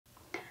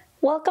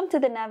Welcome to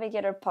the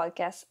Navigator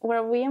podcast,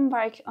 where we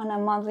embark on a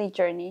monthly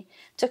journey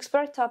to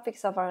explore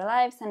topics of our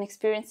lives and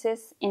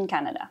experiences in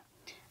Canada.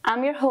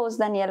 I'm your host,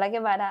 Daniela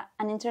Guevara,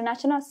 an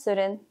international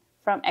student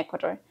from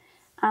Ecuador.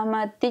 I'm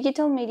a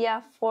digital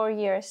media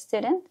 4-year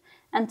student,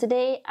 and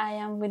today I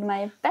am with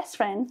my best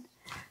friend,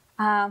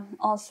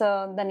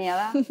 also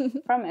Daniela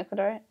from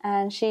Ecuador,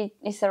 and she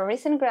is a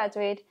recent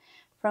graduate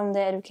from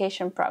the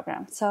education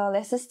program. So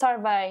let's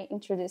start by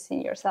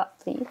introducing yourself,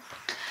 please.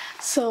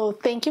 So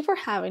thank you for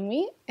having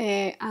me.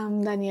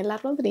 I'm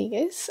Daniela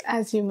Rodriguez.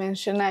 As you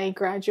mentioned, I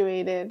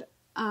graduated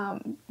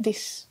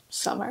this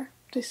summer,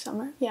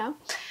 yeah.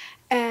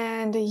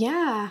 And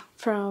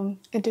from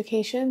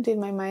education, did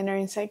my minor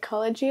in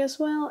psychology as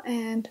well.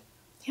 And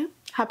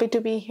happy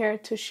to be here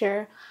to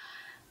share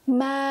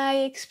my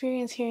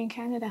experience here in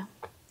Canada.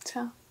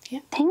 So,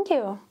 yeah. Thank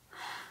you.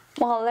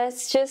 Well,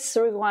 let's just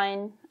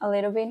rewind a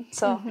little bit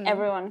so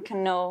everyone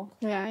can know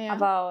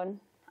about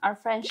our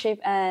friendship.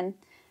 And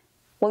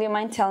will you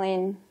mind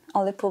telling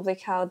all the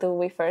public how do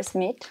we first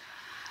meet?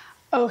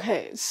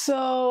 Okay,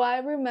 so I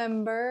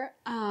remember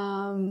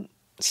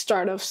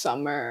start of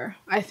summer,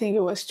 I think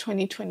it was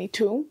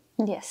 2022.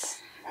 Yes.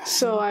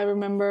 So I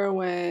remember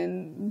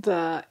when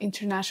the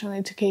international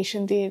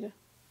education did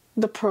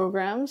the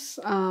programs.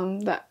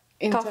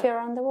 Coffee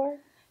Around the World?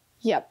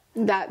 Yep,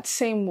 that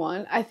same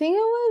one. I think it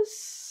was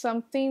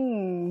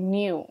something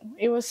new.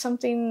 It was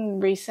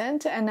something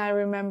recent. And I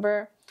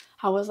remember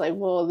I was like,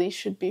 well, this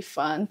should be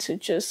fun to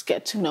just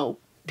get to know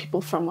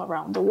people from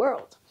around the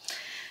world.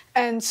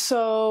 And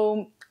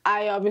so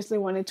I obviously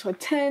wanted to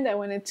attend. I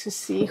wanted to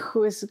see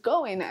who is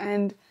going.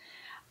 And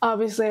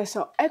obviously I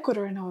saw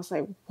Ecuador and I was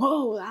like,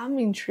 whoa, I'm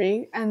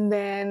intrigued. And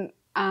then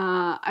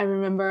I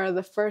remember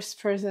the first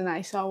person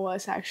I saw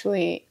was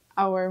actually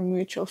our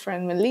mutual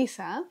friend,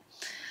 Melissa.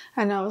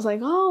 And I was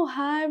like, oh,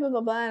 hi, blah,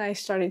 blah, blah. And I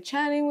started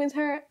chatting with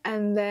her.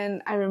 And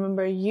then I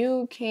remember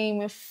you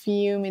came a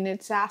few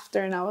minutes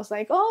after. And I was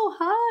like, oh,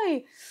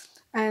 hi.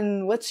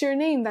 And what's your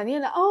name?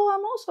 Daniela. Oh,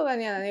 I'm also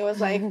Daniela. And it was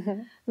like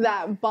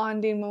that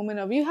bonding moment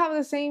of you have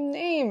the same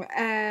name.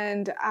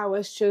 And I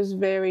was just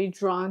very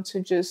drawn to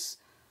just,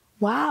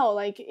 wow.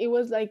 Like, it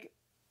was like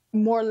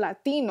more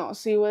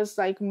Latinos. It was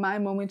like my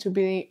moment to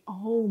be,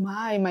 oh,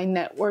 my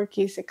network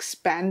is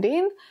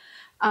expanding.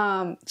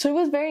 So it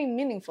was very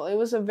meaningful. It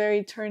was a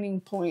very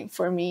turning point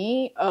for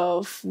me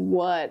of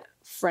what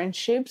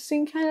friendships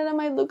in Canada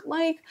might look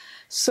like.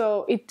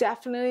 So it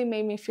definitely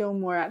made me feel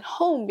more at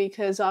home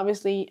because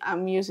obviously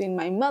I'm using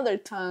my mother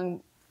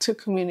tongue to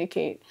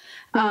communicate.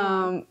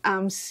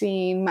 I'm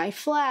seeing my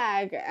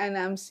flag and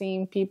I'm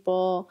seeing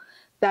people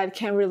that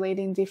can relate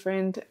in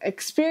different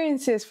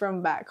experiences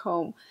from back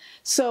home.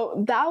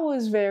 So that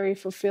was very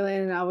fulfilling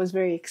and I was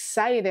very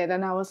excited.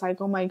 And I was like,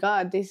 oh my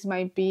God, this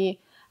might be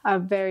a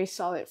very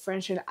solid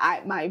friendship I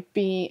might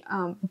be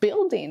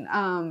building.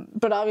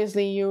 But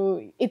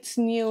obviously it's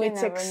new,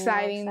 it's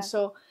exciting. Exactly.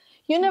 So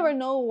you never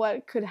know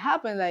what could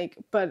happen.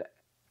 But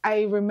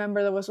I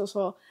remember there was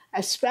also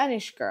a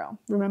Spanish girl.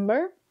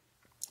 Remember?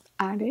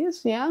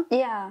 Alice, yeah?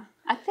 Yeah.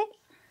 I think,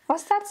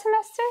 was that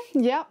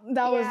semester? Yeah,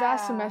 that was that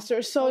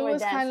semester. So it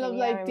was kind of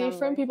like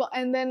different people.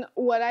 And then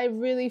what I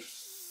really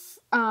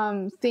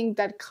think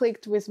that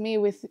clicked with me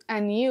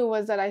and you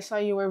was that I saw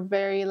you were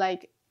very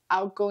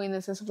outgoing in the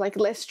sense of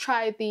let's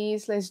try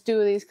these, let's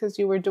do this, because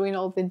you were doing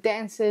all the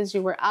dances, you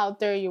were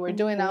out there, you were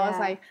doing, I was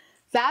like,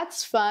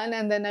 that's fun.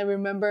 And then I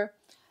remember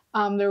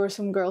there were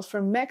some girls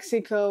from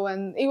Mexico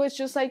and it was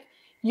just like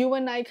you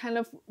and I kind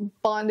of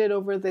bonded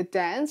over the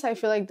dance. I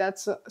feel like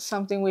that's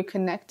something we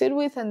connected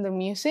with and the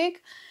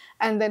music,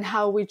 and then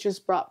how we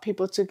just brought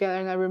people together.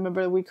 And I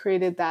remember we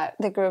created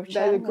the group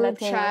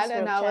chat,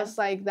 and I was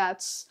like,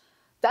 that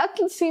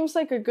seems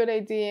like a good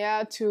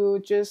idea to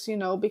just,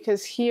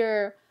 because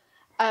here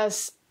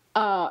as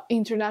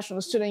international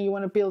student, you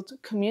want to build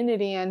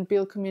community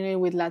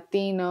with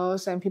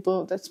Latinos and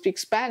people that speak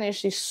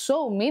Spanish is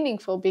so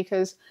meaningful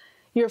because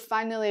you're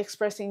finally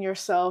expressing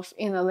yourself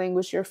in a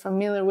language you're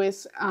familiar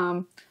with.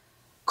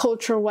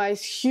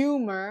 Culture-wise,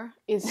 humor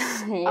is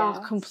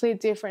a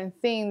complete different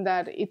thing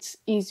that it's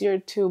easier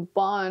to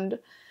bond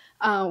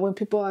when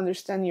people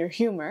understand your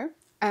humor.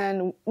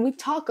 And we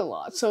talk a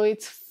lot. So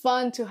it's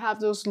fun to have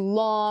those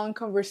long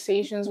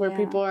conversations where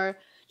people are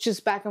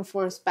just back and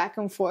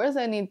forth,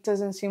 and it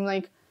doesn't seem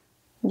like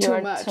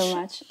too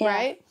much,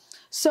 right?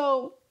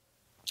 So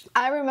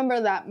I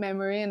remember that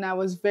memory, and I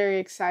was very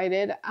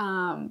excited.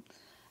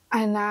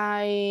 And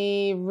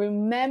I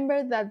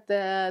remember that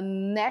the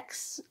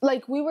next,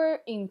 we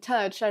were in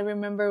touch. I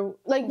remember,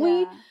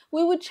 we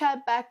would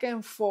chat back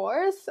and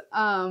forth.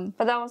 But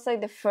that was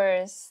the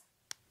first.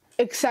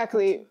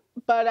 Exactly.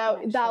 But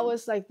that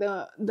was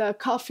the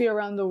Coffee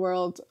Around the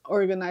World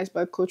organized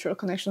by Cultural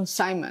Connection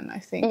Simon, I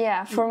think.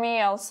 Yeah, for me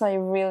also, I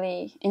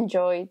really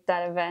enjoyed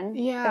that event.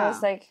 Yeah.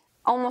 It was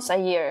almost a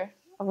year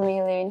of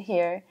me living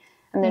here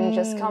and then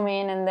just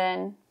coming and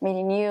then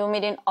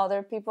meeting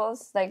other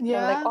people's.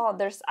 Oh,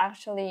 there's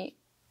actually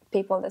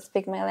people that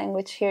speak my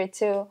language here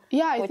too.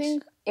 Yeah, I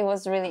think it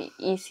was really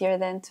easier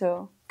then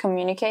to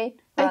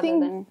communicate I rather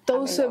than think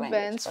those having the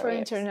language events for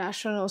barriers.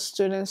 international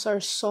students are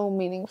so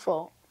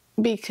meaningful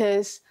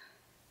because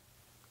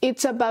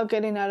it's about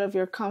getting out of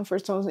your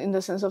comfort zone in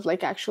the sense of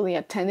like actually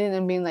attending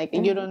and being like,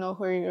 you don't know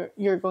who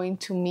you're going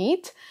to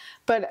meet,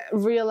 but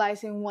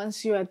realizing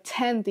once you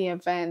attend the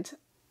event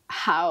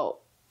how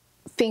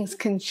things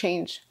can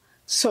change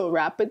so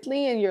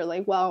rapidly, and you're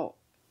like, wow,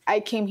 I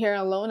came here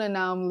alone and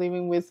now I'm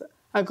living with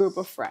a group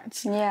of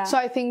friends. Yeah. So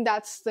I think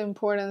that's the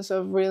importance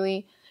of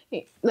really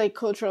like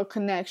cultural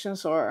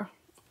connections or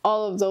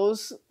all of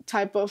those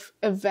type of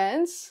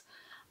events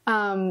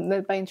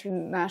led by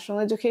international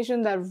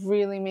education that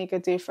really make a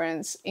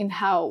difference in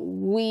how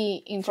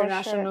we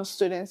international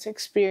students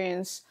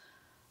experience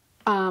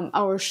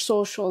our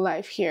social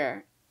life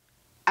here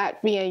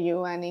at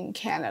VIU and in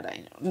Canada,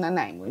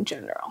 Nanaimo in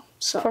general.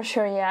 So For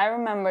sure, yeah. I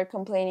remember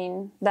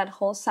complaining that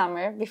whole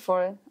summer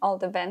before all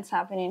the events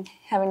happening,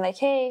 having like,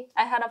 hey,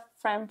 I had a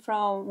friend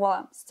from, well,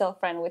 I'm still a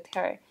friend with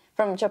her,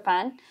 from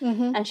Japan,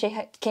 and she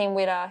came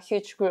with a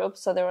huge group,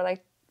 so there were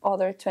like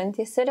other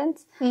 20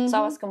 students. So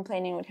I was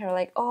complaining with her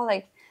like, oh,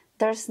 like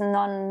there's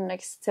none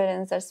like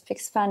students that speak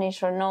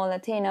Spanish or no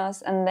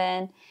Latinos. And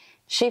then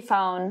she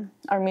found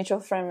our mutual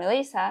friend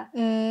Melissa,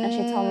 and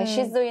she told me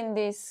she's doing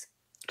this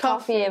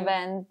coffee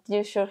event.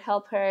 You should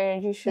help her.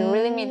 You should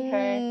really meet her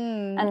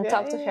and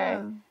talk to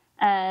her.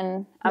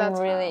 And I'm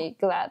really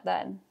glad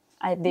that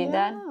I did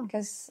that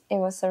because it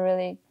was a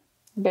really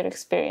good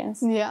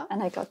experience. Yeah.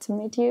 And I got to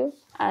meet you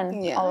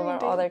and all of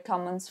our other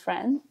common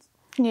friends.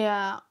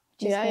 Yeah.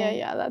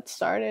 That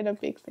started a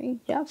big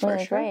thing. Yeah, for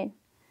Really sure.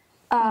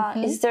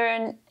 great. Is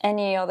there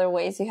any other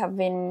ways you have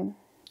been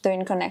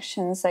doing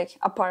connections, like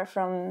apart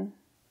from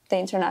the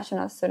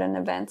international student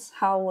events?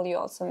 How will you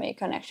also make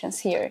connections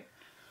here?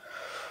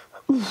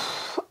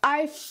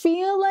 I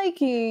feel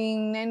like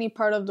in any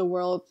part of the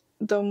world,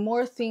 the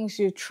more things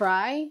you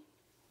try,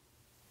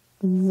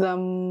 the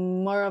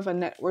more of a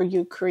network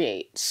you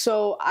create.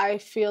 So I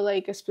feel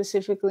like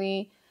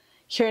specifically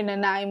here in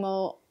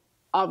Nanaimo,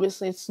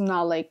 obviously it's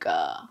not like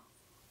a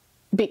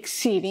big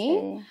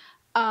city,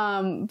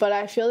 but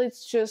I feel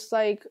it's just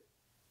like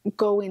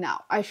going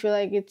out. I feel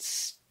like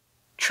it's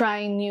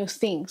trying new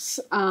things,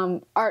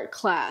 art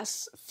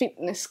class,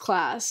 fitness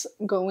class,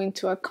 going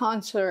to a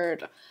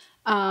concert,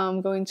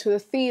 going to the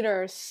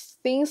theaters,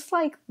 things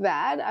like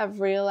that.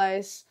 I've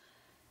realized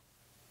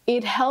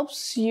it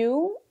helps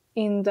you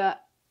in the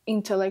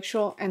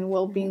intellectual and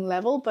well-being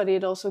level, but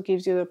it also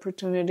gives you the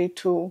opportunity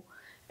to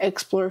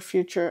explore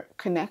future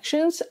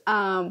connections.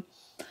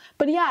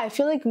 But yeah, I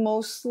feel like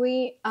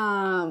mostly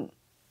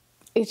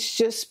it's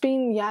just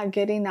been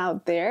getting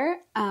out there,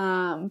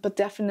 but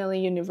definitely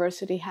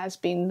university has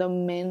been the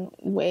main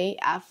way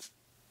I've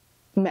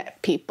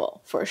met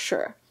people, for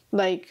sure.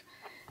 Like,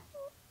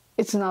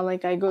 it's not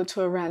like I go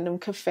to a random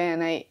cafe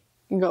and I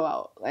go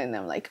out and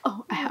I'm like,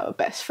 oh, I have a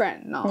best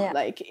friend. No,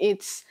 like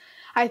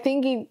I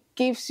think it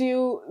gives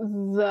you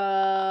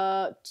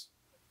the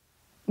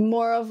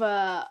more of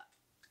a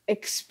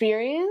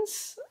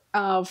experience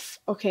of,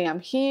 okay,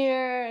 I'm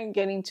here,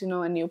 getting to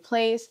know a new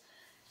place,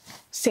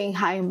 saying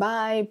hi and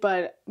bye,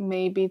 but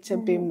maybe it's a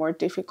bit more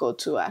difficult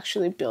to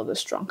actually build a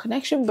strong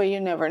connection, but you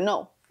never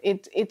know.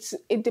 It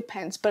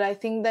depends. But I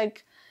think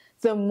like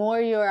the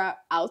more you're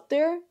out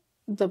there,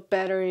 the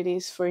better it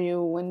is for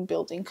you when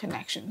building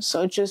connections.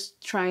 So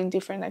just trying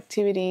different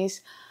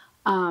activities.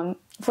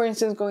 For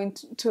instance, going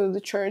to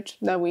the church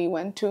that we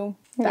went to,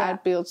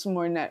 that builds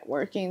more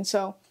networking.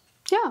 So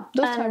yeah,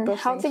 those type of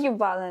how things. do you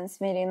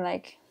balance meeting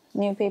like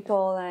new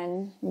people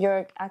and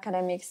your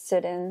academic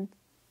student?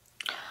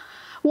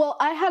 Well,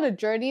 I had a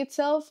journey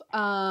itself.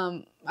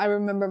 I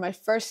remember my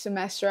first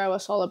semester, I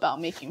was all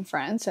about making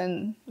friends,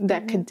 and the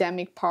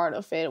academic part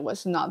of it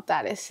was not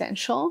that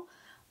essential.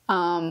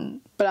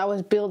 But I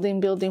was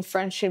building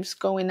friendships,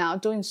 going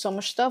out, doing so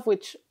much stuff,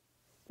 which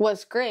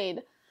was great.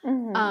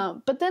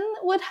 But then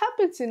what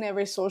happens in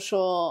every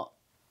social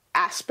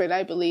aspect,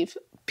 I believe,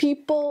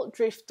 people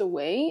drift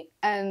away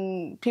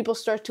and people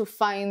start to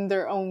find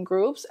their own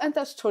groups, and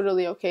that's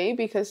totally okay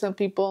because some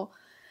people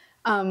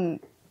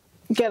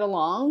get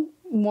along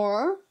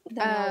more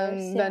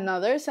than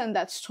others, and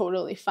that's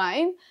totally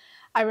fine.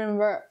 I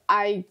remember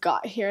I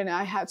got here and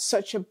I had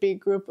such a big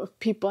group of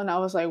people and I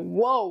was like,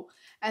 whoa.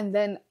 And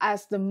then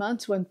as the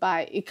months went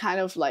by, it kind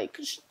of like,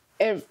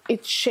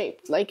 it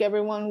shaped. Like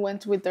everyone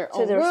went with their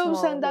own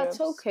groups, and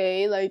that's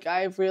okay. Like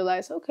I've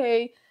realized,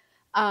 okay,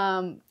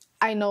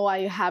 I know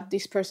I have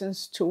these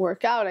persons to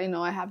work out. I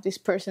know I have this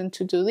person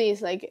to do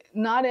this. Like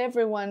not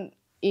everyone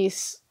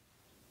is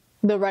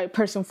the right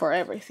person for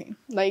everything.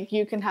 Like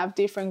you can have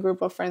different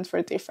group of friends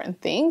for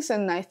different things.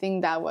 And I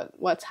think that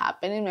what's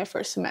happened in my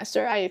first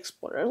semester, I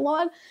explored a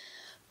lot.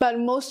 But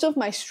most of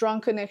my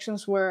strong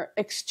connections were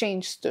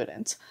exchange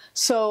students.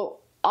 So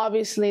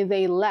obviously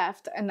they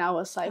left and I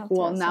was like,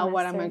 well, now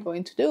what am I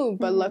going to do?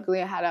 But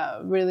luckily I had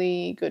a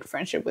really good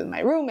friendship with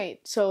my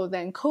roommate. So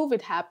then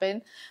COVID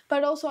happened,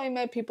 but also I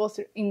met people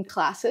in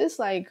classes.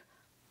 Like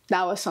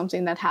that was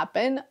something that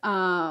happened.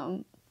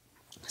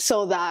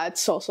 So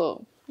that's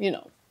also,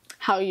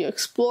 how you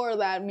explore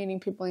that, meeting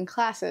people in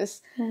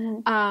classes.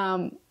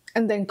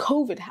 And then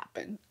COVID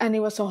happened, and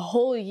it was a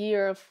whole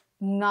year of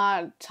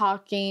not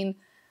talking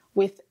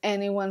with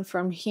anyone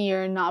from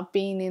here, not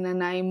being in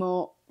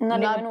Nanaimo,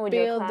 not even with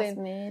your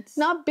classmates,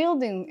 not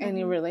building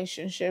any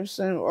relationships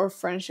or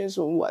friendships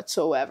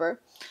whatsoever.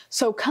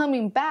 So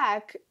coming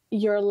back,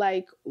 you're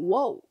like,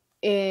 whoa,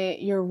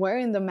 you're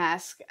wearing the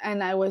mask.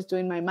 And I was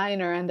doing my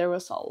minor, and there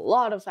was a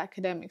lot of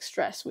academic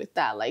stress with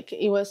that. Like,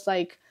 it was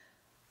like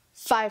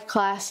 5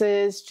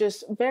 classes,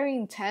 just very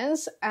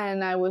intense,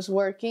 and I was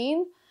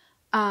working.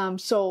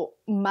 So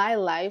my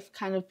life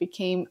kind of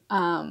became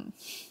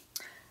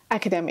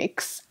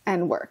academics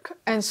and work.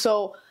 And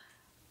so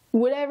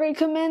would I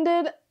recommend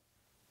it?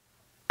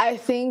 I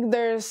think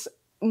there's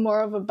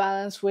more of a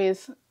balance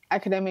with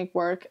academic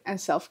work and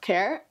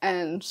self-care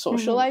and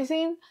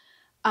socializing.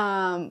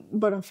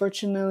 But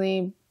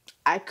unfortunately,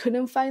 I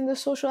couldn't find the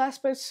social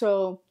aspect.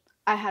 So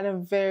I had a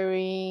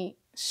very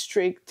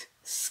strict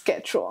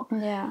schedule.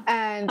 Yeah.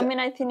 And I mean,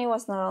 I think it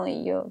was not only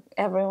you.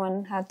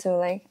 Everyone had to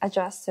like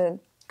adjust to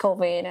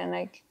COVID and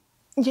like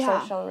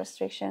social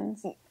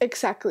restrictions.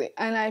 Exactly.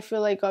 And I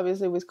feel like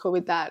obviously with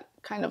COVID that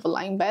kind of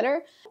aligned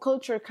better.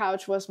 Culture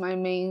Couch was my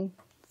main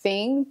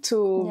thing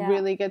to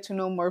really get to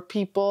know more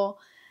people.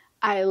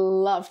 I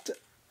loved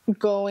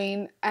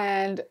going,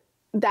 and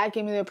that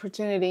gave me the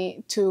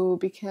opportunity to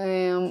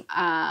become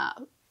a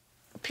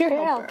peer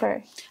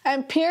helper.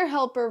 And peer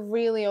helper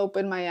really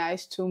opened my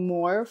eyes to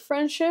more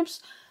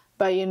friendships.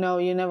 But you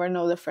never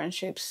know the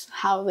friendships,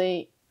 how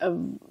they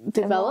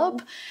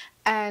develop.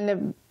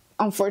 And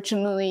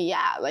unfortunately,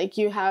 like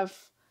you have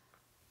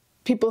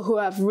people who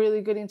have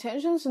really good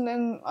intentions and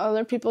then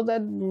other people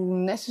that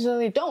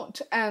necessarily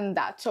don't. And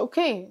that's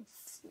okay.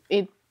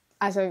 The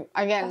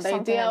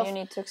idea of you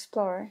need to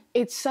explore.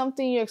 It's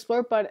something you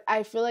explore, but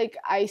I feel like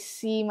I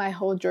see my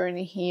whole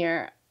journey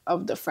here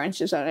of the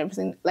friendships and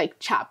everything like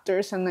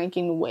chapters and like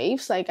in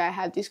waves. Like I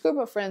had this group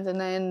of friends, and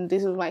then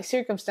this was my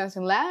circumstance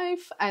in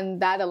life, and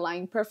that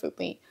aligned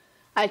perfectly.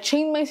 I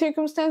changed my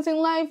circumstance in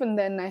life, and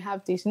then I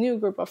have this new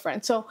group of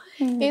friends. So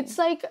it's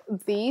like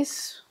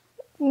this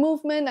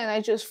movement, and I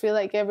just feel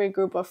like every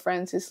group of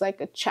friends is like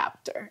a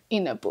chapter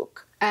in a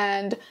book.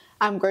 And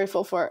I'm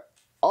grateful for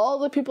all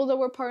the people that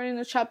were part in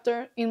a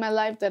chapter in my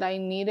life, that I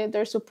needed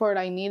their support.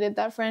 I needed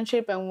that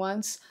friendship. And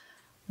once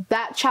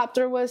that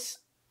chapter was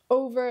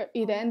over,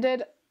 it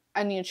ended,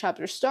 a new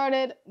chapter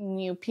started,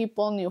 new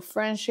people, new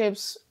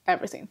friendships,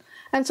 everything.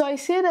 And so I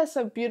see it as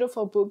a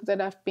beautiful book that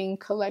I've been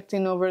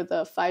collecting over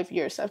the 5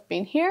 years I've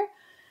been here.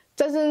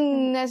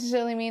 Doesn't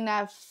necessarily mean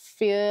I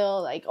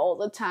feel like all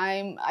the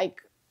time,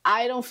 like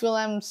I don't feel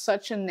I'm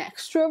such an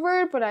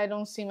extrovert, but I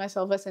don't see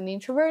myself as an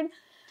introvert.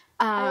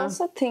 I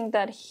also think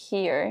that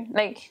here,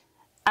 like,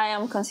 I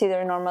am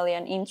considered normally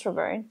an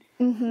introvert,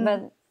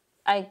 but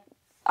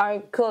our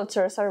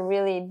cultures are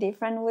really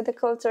different with the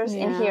cultures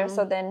in here.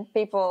 So then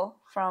people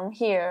from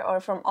here or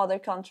from other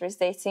countries,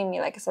 they see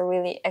me like as a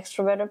really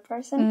extroverted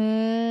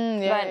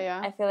person.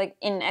 I feel like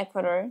in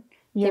Ecuador,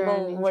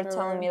 people were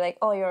telling me like,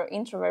 oh, you're an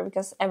introvert,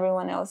 because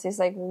everyone else is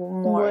like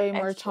way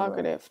more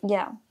talkative.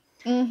 Yeah.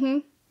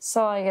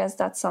 So I guess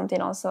that's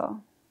something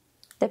also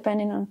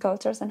depending on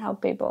cultures and how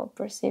people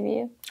perceive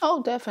you.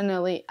 Oh,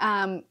 definitely.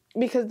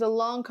 Because the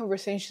long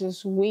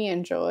conversations we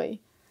enjoy,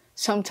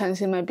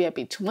 sometimes it might be a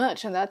bit too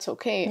much, and that's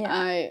okay.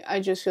 Yeah.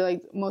 I just feel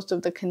like most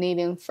of the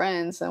Canadian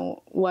friends, and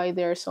why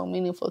they're so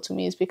meaningful to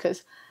me, is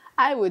because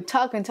I would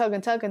talk and talk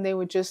and talk, and they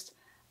would just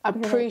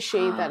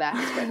appreciate that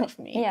aspect of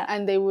me.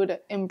 And they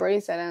would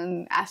embrace that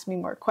and ask me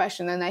more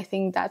questions. And I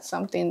think that's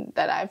something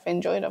that I've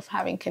enjoyed of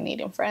having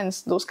Canadian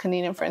friends, those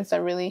Canadian friends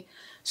that really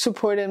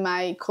supported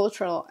my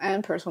cultural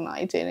and personal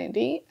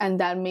identity, and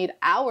that made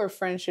our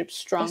friendship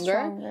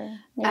stronger.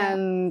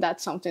 And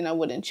that's something I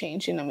wouldn't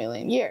change in a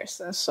million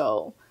years. And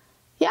so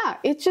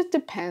it just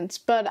depends.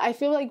 But I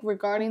feel like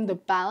regarding the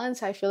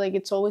balance, I feel like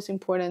it's always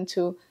important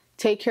to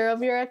take care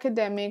of your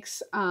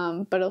academics,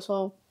 but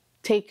also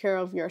take care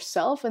of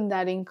yourself, and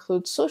that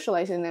includes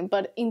socializing them,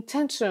 but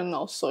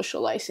intentional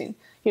socializing,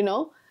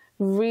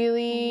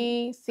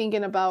 really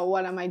thinking about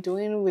what am I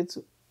doing with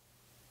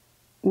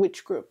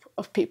which group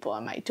of people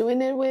am I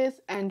doing it with,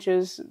 and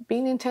just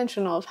being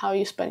intentional of how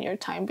you spend your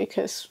time,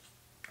 because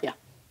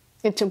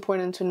it's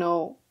important to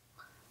know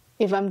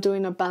if I'm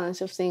doing a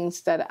balance of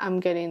things, that I'm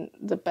getting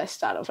the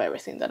best out of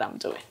everything that I'm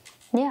doing.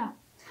 Yeah.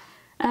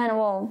 And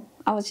well,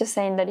 I was just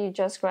saying that you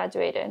just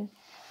graduated.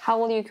 How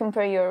will you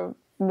compare your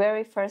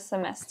very first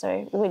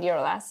semester with your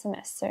last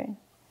semester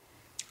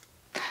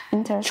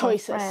in terms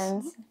of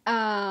friends?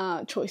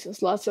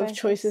 Choices. Lots of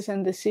choices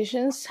and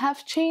decisions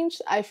have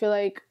changed. I feel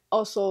like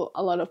also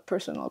a lot of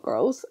personal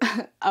growth.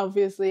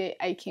 Obviously,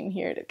 I came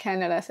here to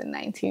Canada as a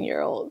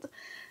 19-year-old.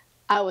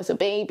 I was a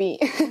baby.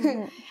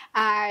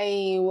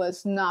 I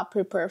was not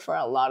prepared for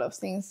a lot of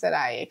things that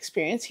I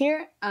experienced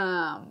here.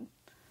 I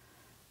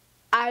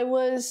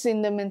was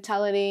in the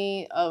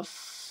mentality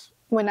of,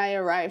 when I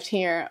arrived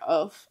here,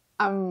 of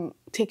I'm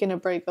taking a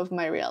break of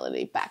my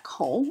reality back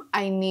home.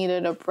 I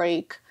needed a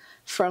break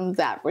from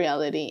that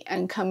reality,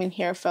 and coming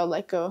here felt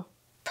like a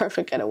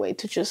perfect getaway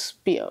to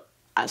just be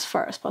as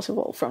far as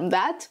possible from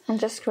that. And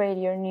just create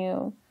your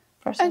new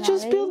personality. And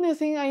just build new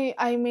thing.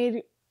 I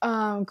made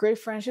great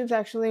friendships.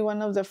 Actually,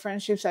 one of the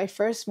friendships I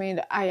first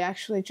made, I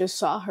actually just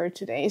saw her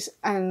today.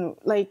 And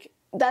like,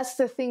 that's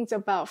the things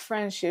about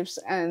friendships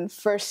and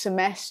first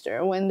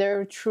semester. When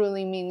they're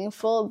truly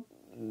meaningful,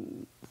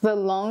 the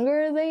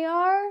longer they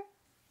are,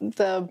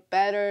 the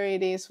better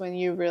it is when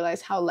you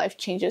realize how life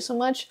changes so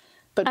much.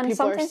 But and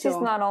people sometimes are still...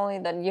 it's not only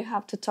that you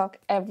have to talk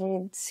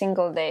every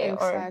single day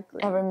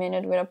Exactly. or every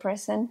minute with a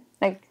person.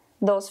 Like,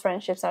 those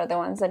friendships are the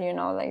ones that you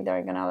know, like,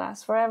 they're gonna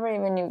last forever,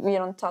 even if you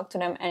don't talk to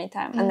them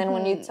anytime. And then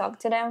when you talk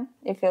to them,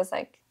 it feels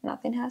like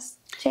nothing has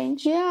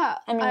changed. Yeah.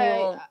 I mean, you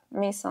will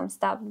miss some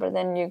stuff, but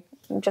then you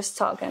just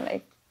talk and,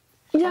 like,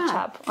 catch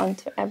up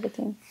onto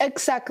everything.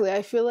 Exactly.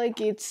 I feel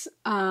like it's...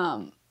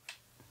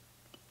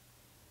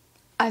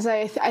 as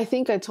I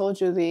think I told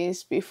you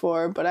this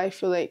before, but I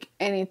feel like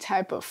any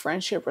type of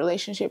friendship,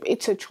 relationship,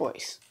 it's a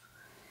choice.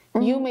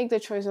 You make the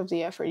choice of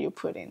the effort you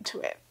put into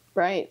it,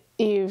 right?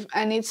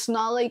 And it's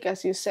not like,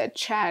 as you said,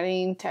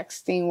 chatting,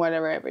 texting,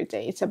 whatever every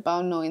day. It's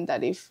about knowing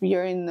that if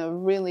you're in a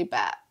really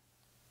bad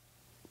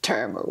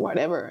term or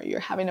whatever, you're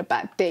having a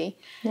bad day,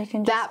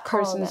 that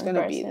person is going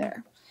to be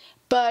there.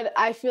 But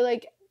I feel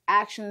like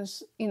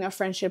actions in a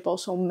friendship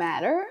also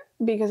matter,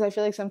 because I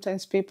feel like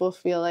sometimes people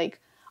feel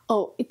like,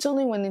 oh, it's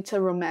only when it's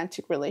a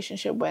romantic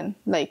relationship when,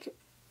 like,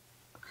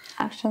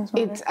 actions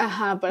matter. It's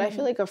but I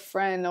feel like a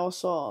friend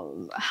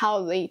also,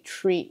 how they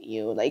treat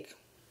you, like,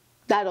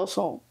 that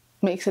also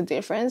makes a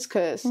difference.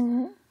 Because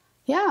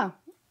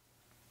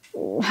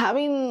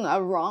having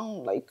a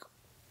wrong, like,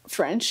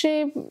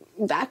 friendship,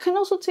 that can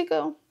also take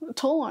a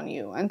toll on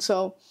you. And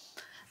so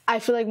I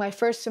feel like my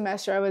first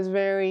semester, I was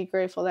very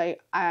grateful that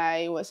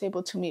I was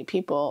able to meet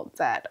people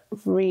that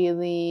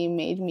really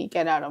made me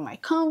get out of my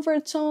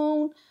comfort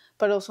zone,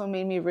 but also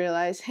made me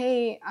realize,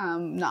 hey,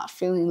 I'm not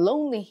feeling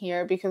lonely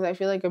here. Because I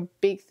feel like a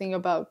big thing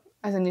about,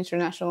 as an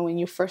international, when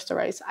you first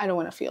arrive, I don't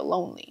want to feel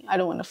lonely. I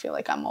don't want to feel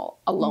like I'm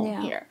all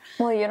alone here.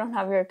 Well, you don't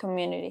have your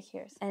community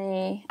here.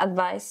 Any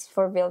advice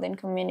for building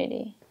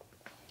community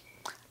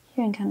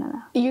here in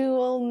Canada? You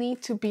will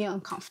need to be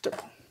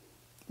uncomfortable.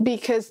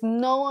 Because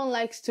no one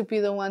likes to be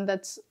the one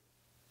that's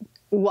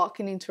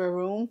walking into a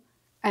room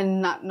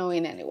and not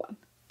knowing anyone.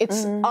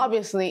 It's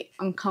obviously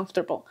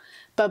uncomfortable.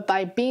 But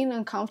by being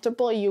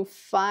uncomfortable, you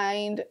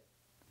find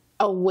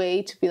a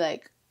way to be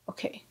like,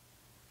 okay,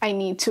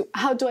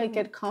 how do I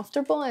get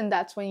comfortable? And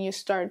that's when you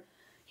start,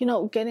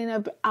 getting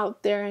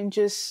out there and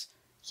just,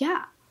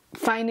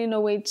 finding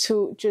a way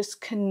to just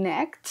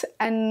connect.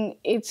 And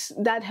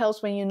that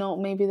helps when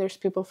maybe there's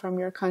people from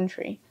your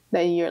country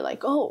that you're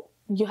like, oh,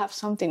 you have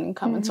something in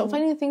common. So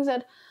finding things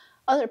that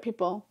other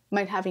people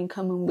might have in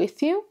common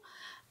with you.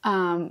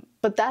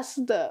 But that's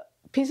the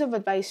piece of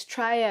advice.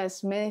 Try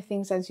as many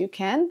things as you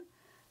can.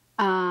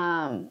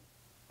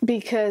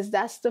 Because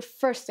that's the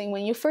first thing.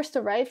 When you first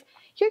arrive,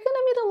 you're going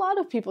to meet a lot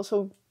of people.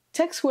 So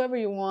text whoever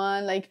you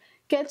want, like,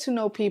 get to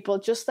know people,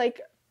 just like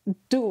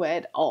do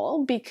it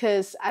all.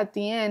 Because at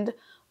the end,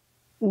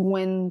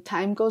 when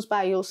time goes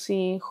by, you'll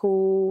see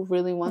who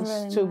really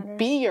wants to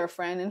be your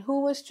friend and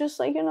who was just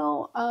like,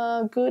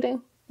 a good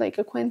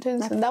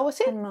acquaintance. And that was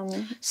it.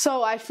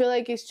 So I feel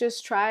like it's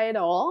just try it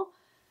all.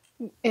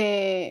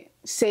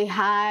 Say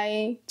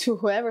hi to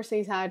whoever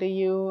says hi to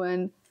you.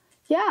 And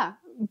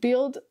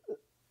build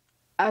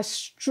a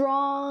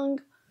strong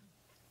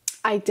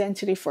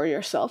identity for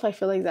yourself. I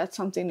feel like that's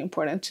something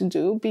important to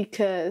do,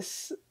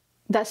 because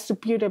that's the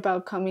beauty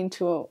about coming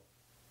to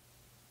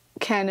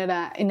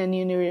Canada in a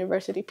new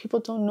university.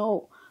 People don't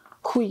know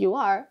who you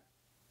are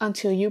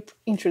until you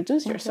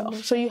introduce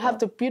yourself. So you have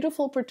the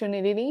beautiful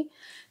opportunity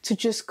to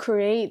just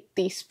create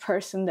this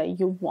person that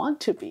you want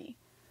to be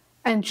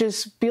and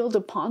just build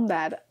upon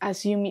that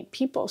as you meet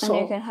people. So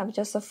you can have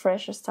just a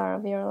fresh start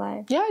of your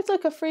life. Yeah, it's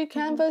like a free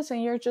canvas,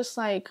 and you're just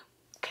like,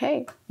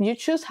 okay, you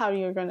choose how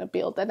you're going to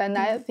build it. And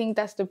I think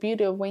that's the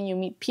beauty of when you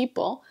meet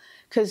people,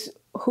 because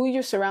who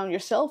you surround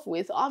yourself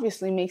with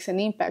obviously makes an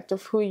impact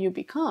of who you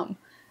become.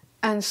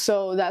 And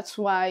so that's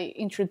why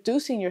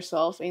introducing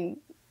yourself in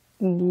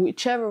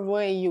whichever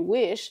way you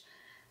wish,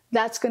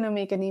 that's going to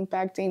make an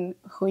impact in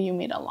who you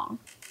meet along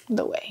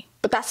the way.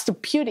 But that's the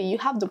beauty. You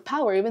have the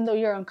power. Even though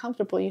you're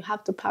uncomfortable, you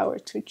have the power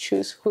to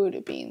choose who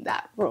to be in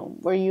that room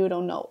where you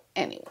don't know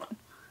anyone.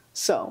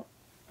 So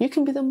you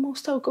can be the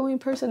most outgoing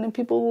person, and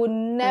people would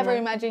never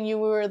imagine you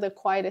were the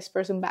quietest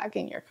person back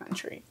in your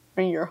country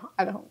or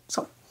at home.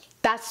 So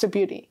that's the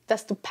beauty.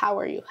 That's the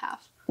power you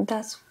have.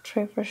 That's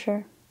true for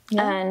sure.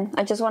 Yeah. And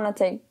I just want to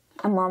take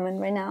a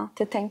moment right now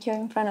to thank you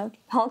in front of the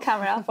whole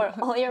camera for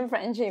all your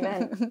friendship.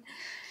 And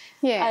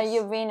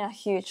you've been a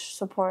huge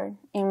support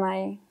in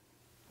my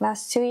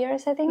last 2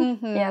 years, I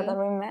think. Yeah, that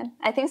we met.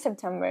 I think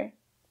September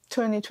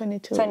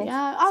 2022.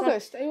 Yeah,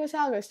 August. It was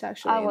August,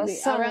 actually.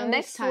 Around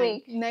next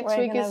week. Next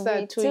week is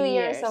the 2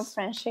 years of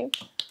friendship.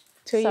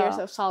 2 years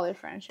of solid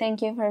friendship.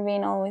 Thank you for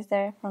being always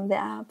there from the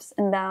ups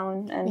and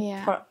downs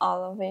and for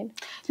all of it.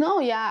 No,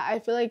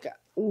 I feel like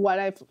what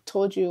I've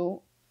told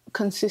you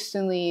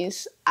consistently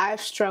is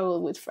I've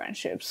struggled with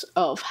friendships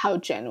of how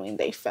genuine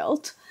they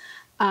felt.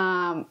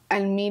 And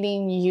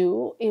meeting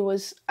you, it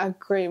was a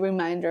great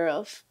reminder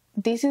of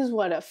this is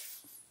what a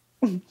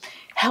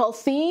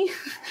healthy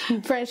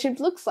friendship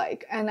looks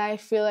like. And I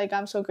feel like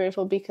I'm so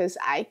grateful because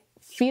I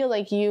feel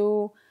like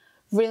you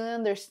really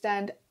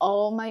understand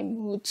all my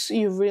moods.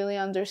 You really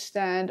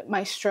understand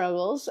my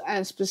struggles.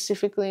 And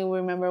specifically,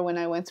 remember when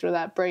I went through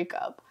that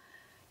breakup,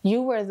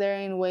 you were there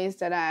in ways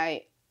that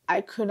I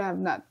could have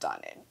not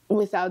done it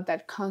without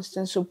that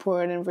constant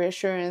support and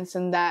reassurance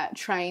and that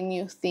trying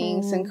new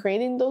things and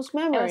creating those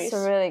memories. It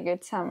was a really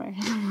good summer.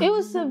 It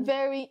was a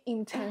very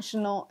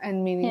intentional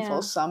and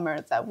meaningful summer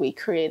that we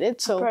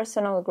created. So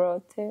personal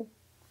growth too.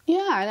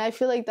 Yeah, and I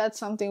feel like that's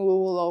something we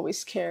will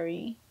always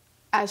carry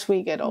as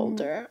we get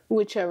older.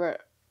 Whichever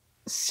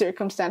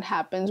circumstance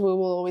happens, we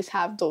will always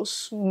have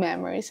those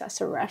memories as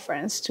a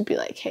reference to be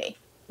like, hey,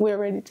 we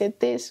already did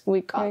this,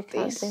 we got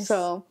this.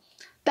 So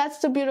that's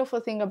the beautiful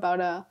thing about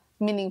a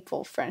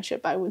meaningful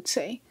friendship, I would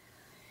say.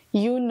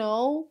 You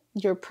know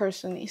your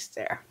person is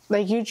there.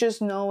 Like, you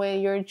just know it.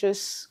 You're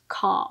just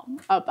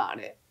calm about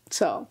it.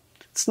 So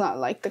it's not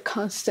like the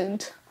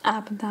constant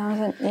up and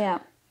down. Yeah.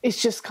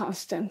 It's just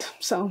constant.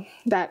 So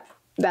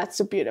that's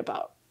the beauty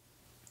about.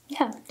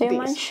 Yeah. Do you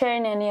mind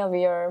sharing any of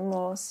your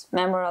most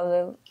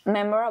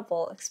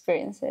memorable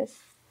experiences?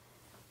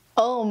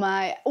 Oh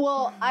my.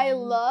 Well, I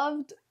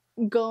loved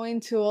going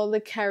to all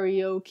the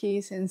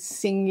karaoke's and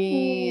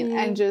singing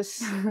and just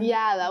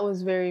that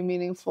was very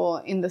meaningful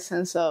in the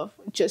sense of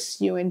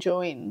just you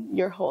enjoying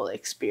your whole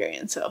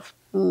experience of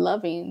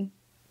loving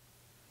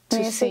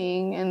to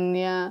sing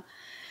and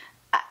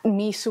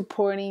me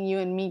supporting you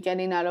and me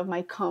getting out of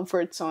my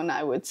comfort zone,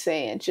 I would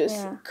say, and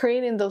just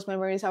creating those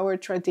memories, our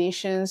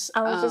traditions.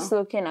 I was just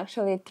looking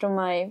actually through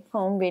my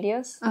phone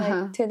videos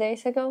like 2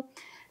 days ago,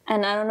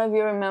 and I don't know if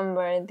you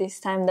remember this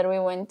time that we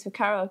went to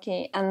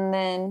karaoke and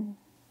then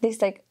this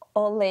like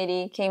old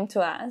lady came to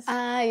us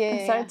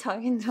and started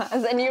talking to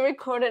us, and you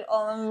recorded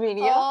all on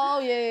video. Oh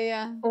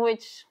yeah.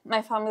 Which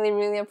my family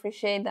really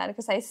appreciate that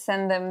because I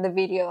sent them the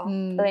video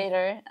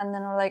later, and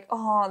then I'm like,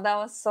 oh, that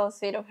was so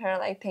sweet of her.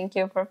 Like, thank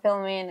you for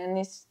filming, and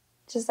it's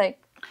just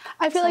like.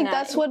 I feel like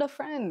that's what a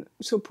friend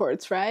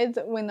supports, right?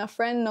 When a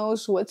friend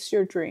knows what's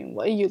your dream,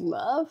 what you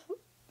love,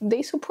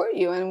 they support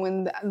you. And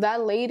when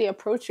that lady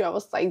approached you, I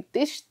was like,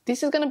 this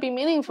is gonna be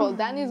meaningful.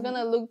 Danny's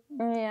gonna look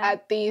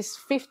at these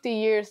 50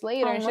 years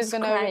later, and she's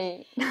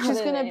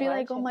gonna be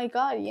like, oh my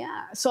god,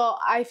 yeah. So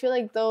I feel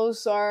like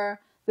those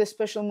are the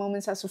special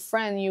moments as a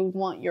friend you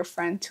want your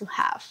friend to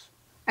have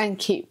and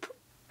keep.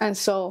 And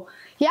so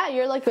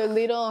you're like a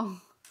little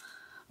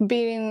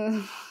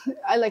being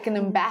like an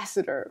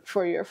ambassador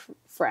for your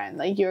friend.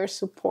 Like, you're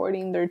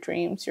supporting their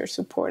dreams, you're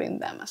supporting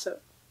them as a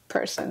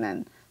person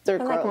and their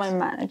growth. Like my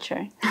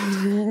manager.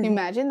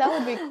 Imagine, that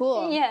would be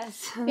cool.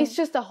 Yes. It's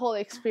just a whole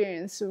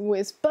experience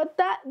but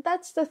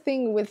that's the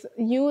thing with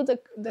you,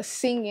 the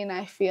singing,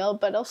 I feel,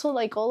 but also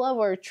like all of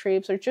our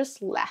trips are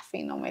just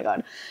laughing. Oh my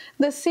god.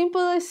 The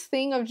simplest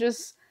thing of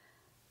just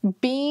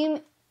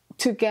being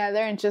together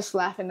and just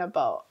laughing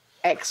about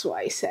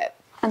XYZ.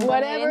 And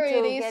whatever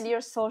it is, get your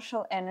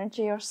social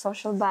energy, your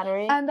social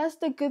battery. And that's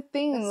the good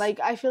thing. Like,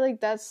 I feel like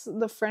that's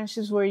the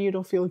friendships where you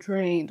don't feel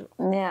drained.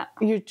 Yeah.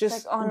 You're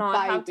just like, oh no, vibing.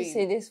 I have to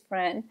see this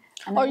friend.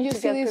 And or I need you to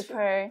see this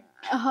prepared.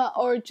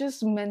 Or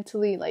just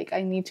mentally, like,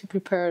 I need to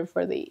prepare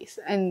for these.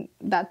 And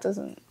that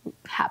doesn't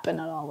happen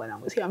at all when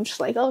I'm with you. I'm just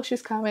like, oh,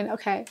 she's coming.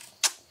 Okay.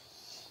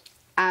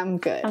 I'm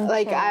good.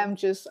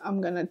 I'm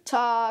gonna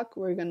talk.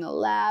 We're gonna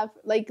laugh.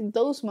 Like,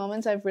 those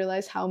moments, I've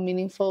realized how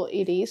meaningful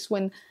it is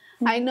when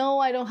I know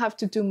I don't have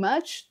to do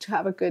much to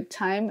have a good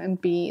time and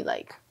be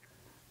like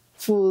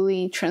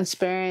fully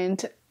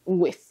transparent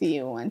with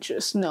you and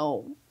just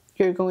know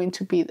you're going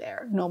to be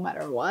there no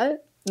matter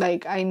what.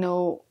 Like, I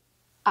know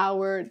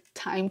our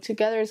time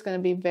together is going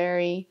to be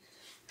very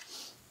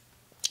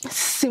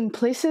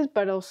simplistic,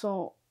 but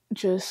also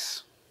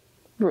just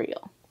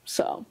real.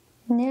 So,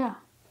 yeah.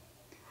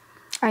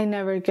 I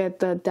never get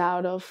the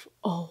doubt of,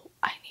 oh,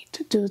 I need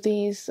to do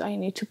this. I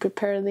need to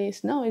prepare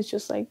this. No, it's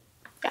just like,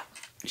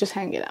 just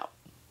hang it out.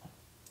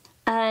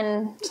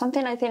 And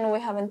something I think we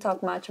haven't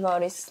talked much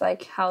about is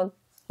like how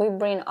we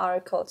bring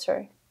our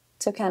culture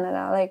to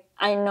Canada. Like,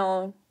 I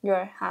know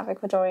you're half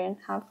Ecuadorian,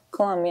 half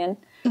Colombian.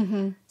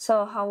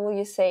 So how will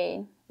you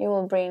say you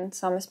will bring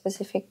some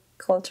specific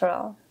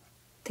cultural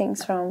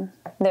things from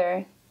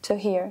there to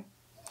here?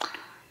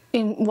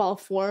 While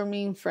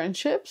forming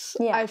friendships,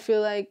 I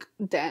feel like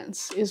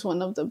dance is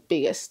one of the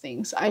biggest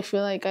things. I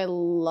feel like I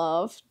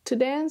love to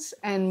dance,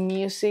 and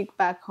music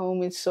back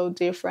home is so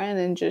different,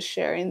 and just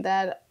sharing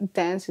that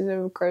dance is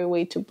a great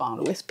way to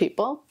bond with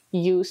people.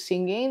 You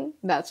singing,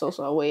 that's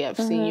also a way I've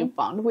seen you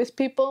bond with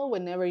people.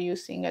 Whenever you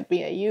sing at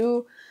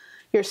VIU,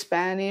 your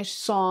Spanish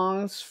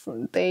songs,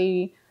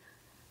 I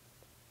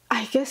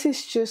guess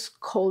it's just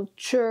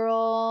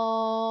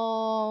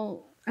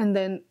cultural. And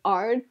then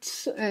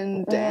art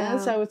and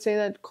dance, I would say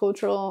that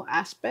cultural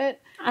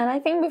aspect. And I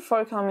think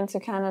before coming to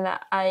Canada,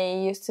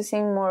 I used to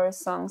sing more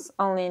songs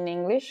only in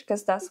English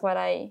because that's what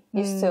I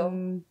used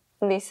to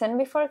listen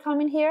before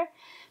coming here,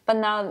 but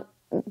now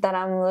that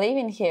I'm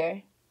living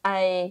here,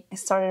 I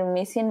started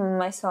missing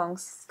my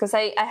songs because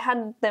I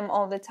had them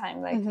all the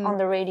time, like on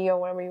the radio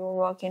where we were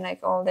walking,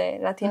 like all the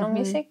Latino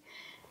music.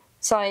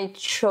 So I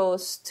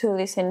chose to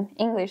listen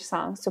English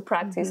songs to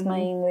practice my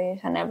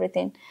English and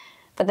everything.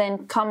 But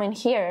then coming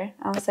here,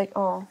 I was like,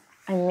 oh,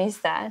 I miss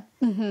that.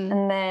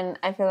 And then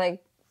I feel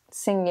like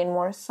singing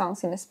more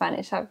songs in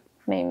Spanish have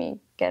made me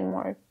get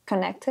more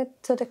connected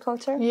to the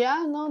culture.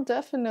 Yeah, no,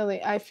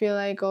 definitely. I feel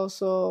like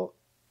also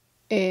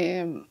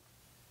it's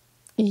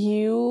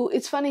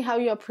funny how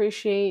you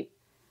appreciate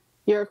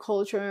your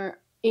culture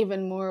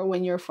even more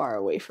when you're far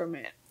away from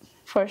it.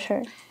 For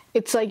sure.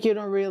 It's like you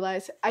don't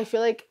realize. I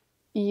feel like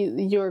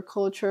your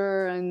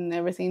culture and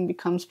everything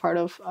becomes part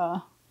of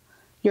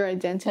your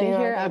identity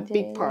here, a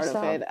big part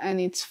of it. And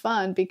it's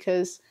fun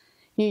because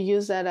you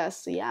use that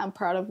as, I'm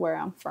proud of where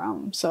I'm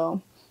from.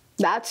 So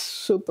that's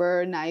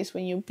super nice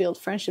when you build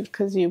friendships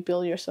because you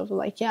build yourself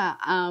like,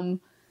 I'm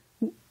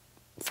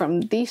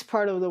from this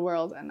part of the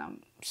world and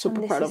I'm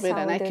super proud of it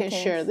and I can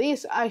share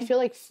this. I feel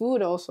like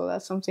food also,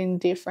 that's something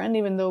different,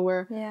 even though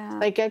we're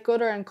like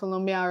Ecuador and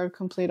Colombia are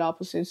complete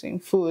opposites in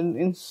food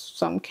in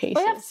some cases.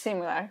 We have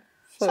similar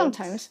food.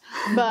 Sometimes.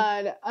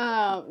 But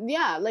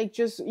like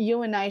just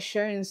you and I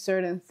sharing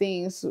certain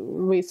things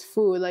with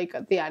food, like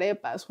the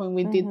arepas. When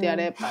we did the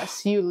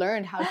arepas, you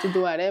learned how to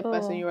do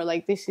arepas and you were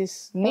like, this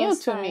is new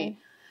to me.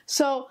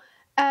 So,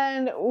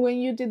 and when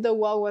you did the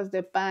guaguas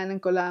de pan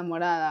and colada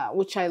morada,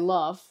 which I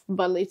love,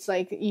 but it's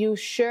like you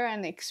share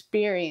an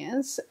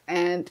experience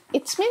and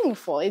it's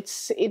meaningful.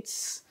 It's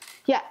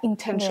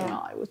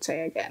intentional, I would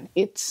say again.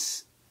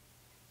 It's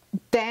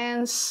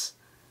dance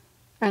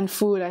and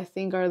food, I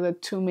think, are the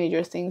two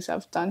major things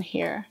I've done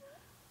here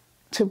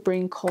to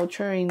bring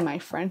culture in my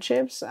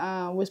friendships.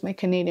 With my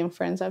Canadian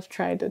friends, I've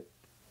tried to,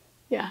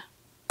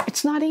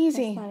 it's not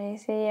easy. It's not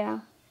easy, yeah.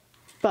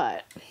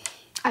 But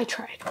I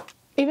tried.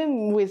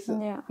 Even with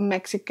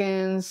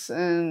Mexicans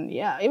and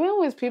even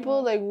with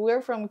people like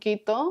we're from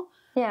Quito,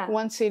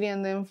 one city,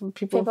 and then from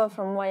people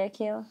from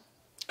Guayaquil,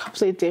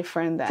 completely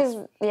different.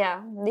 Because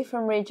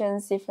different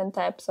regions, different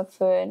types of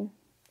food.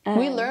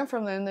 We learn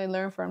from them; they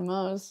learn from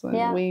us,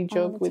 and we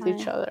joke with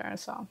each other.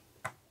 So,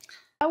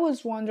 I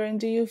was wondering,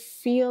 do you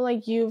feel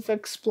like you've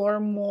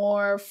explored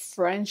more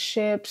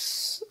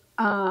friendships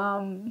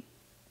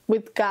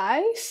with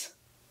guys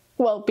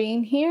while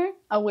being here,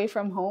 away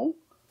from home?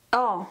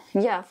 Oh,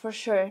 yeah, for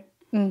sure.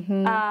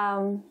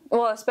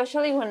 Well,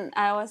 especially when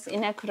I was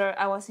in Ecuador,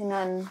 I was in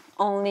an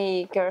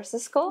only girls'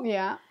 school.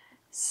 Yeah.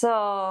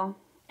 So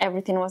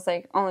everything was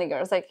like only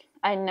girls. Like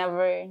I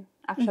never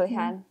actually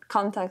had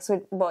contacts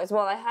with boys.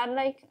 Well, I had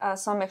like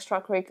some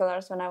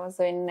extracurriculars when I was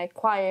doing like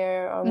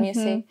choir or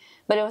music,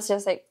 but it was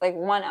just like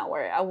 1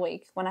 hour a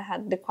week when I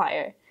had the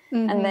choir,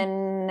 and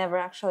then never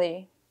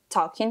actually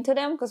talking to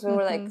them because we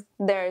were like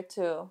there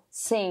to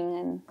sing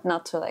and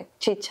not to like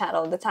chit chat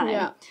all the time.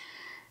 Yeah.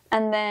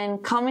 And then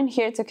coming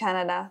here to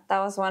Canada, that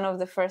was one of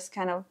the first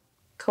kind of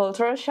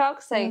cultural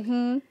shocks, like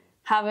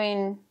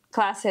having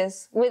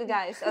classes with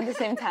guys at the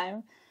same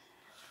time.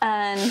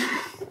 And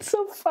it's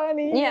so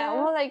funny. Yeah,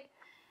 well, like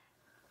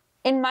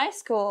in my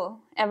school,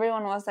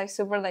 everyone was like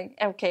super like,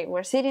 okay,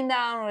 we're sitting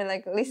down, we're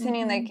like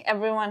listening, like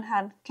everyone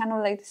had kind of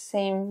like the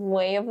same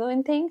way of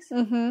doing things.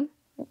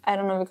 I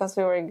don't know, because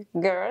we were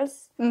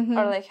girls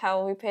or like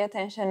how we pay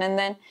attention. And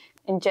then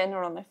in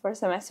general, my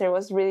first semester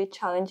was really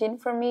challenging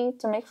for me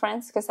to make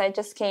friends because I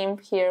just came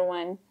here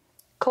when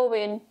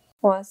COVID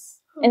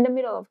was in the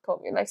middle of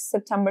COVID, like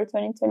September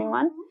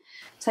 2021.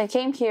 So I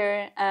came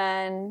here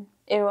and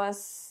I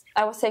was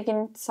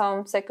taking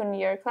some second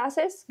year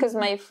classes because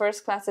my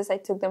first classes, I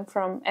took them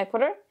from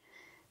Ecuador.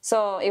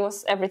 So it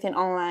was everything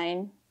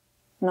online.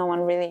 No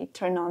one really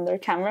turned on their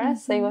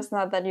cameras. So it was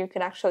not that you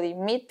could actually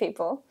meet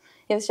people.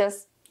 It was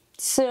just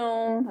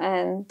Zoom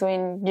and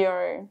doing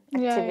your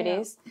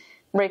activities.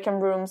 Breaking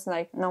rooms,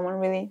 like no one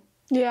really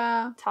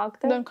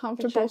talked there.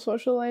 Uncomfortable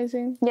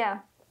socializing. Yeah.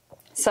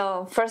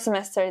 So first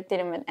semester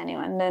didn't meet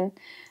anyone. Then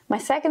my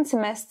second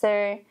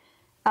semester,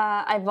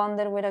 I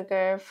bonded with a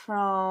girl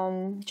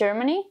from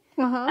Germany.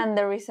 And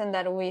the reason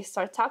that we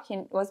started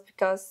talking was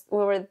because we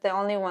were the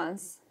only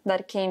ones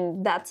that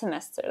came that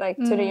semester, like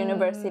to the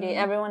university.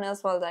 Everyone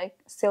else was like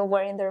still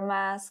wearing their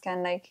mask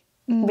and like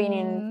being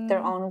in their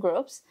own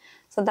groups.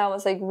 So that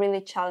was like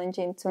really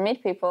challenging to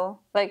meet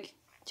people, like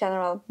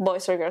general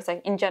boys or girls,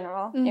 like in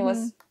general. It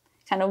was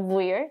kind of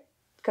weird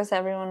because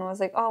everyone was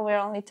like, oh, we're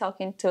only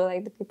talking to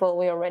like the people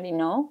we already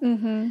know,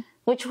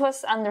 which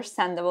was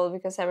understandable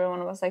because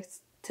everyone was like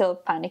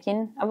still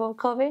panicking about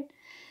COVID.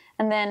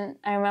 And then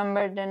I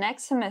remember the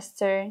next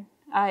semester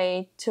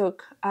I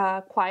took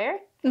choir,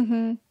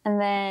 and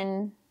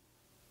then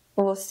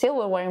we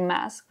were wearing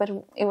masks, but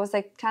it was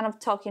like kind of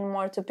talking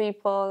more to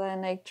people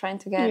and like trying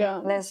to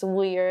get less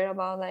weird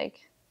about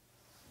like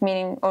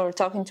meeting or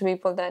talking to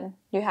people that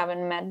you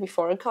haven't met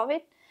before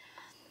COVID.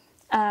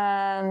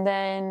 And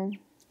then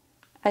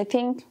I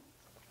think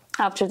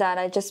after that,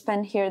 I just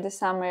spent here the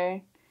summer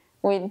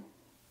with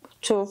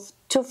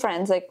two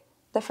friends, like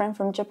the friend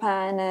from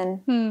Japan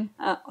and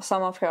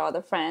some of her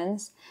other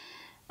friends.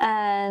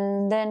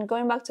 And then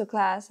going back to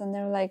class, and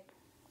they're like,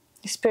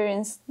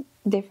 experience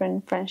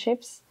different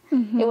friendships.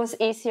 It was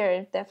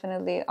easier,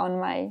 definitely, on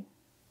my,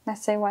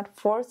 let's say,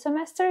 fourth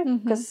semester,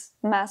 because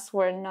maths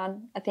were not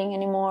a thing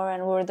anymore,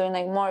 and we were doing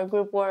like more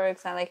group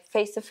works and like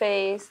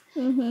face-to-face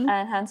and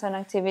hands-on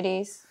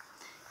activities.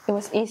 It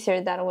was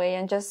easier that way,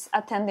 and just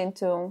attending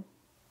to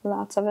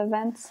lots of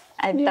events.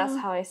 That's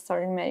how I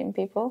started meeting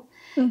people.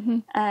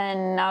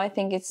 And now I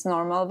think it's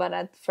normal, but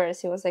at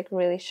first it was like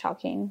really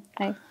shocking.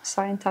 Like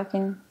starting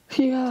talking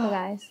to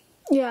guys.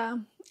 Yeah,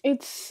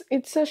 it's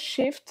a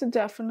shift,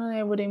 definitely,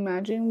 I would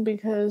imagine,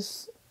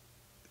 because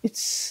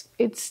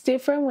it's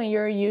different when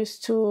you're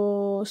used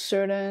to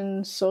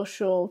certain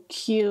social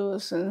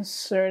cues and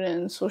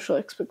certain social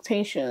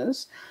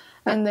expectations,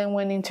 and then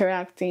when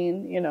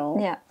interacting,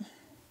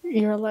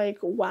 you're like,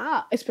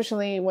 wow.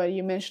 Especially what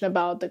you mentioned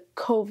about the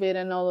COVID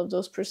and all of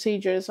those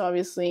procedures.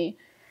 Obviously,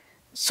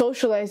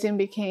 socializing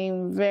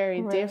became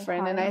very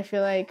different. Hard. And I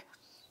feel like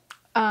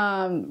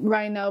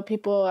right now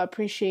people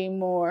appreciate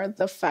more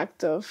the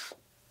fact of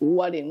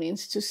what it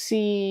means to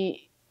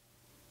see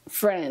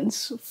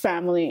friends,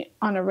 family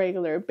on a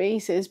regular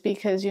basis,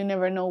 because you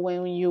never know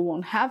when you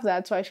won't have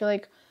that. So I feel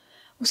like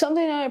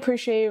something I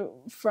appreciate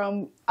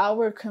from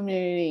our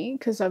community,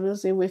 because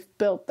obviously we've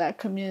built that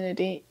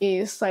community,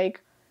 is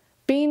like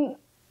being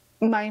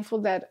mindful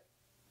that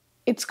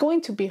it's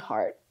going to be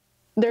hard.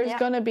 There's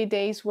going to be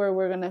days where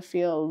we're going to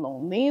feel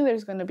lonely.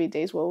 There's going to be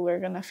days where we're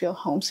going to feel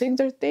homesick.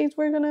 There's days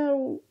we're going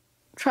to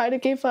try to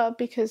give up,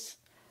 because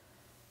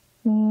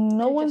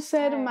no one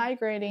said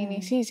migrating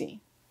is easy.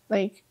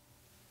 Like,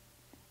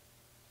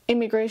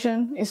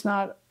 immigration is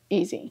not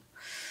easy.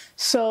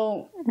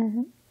 So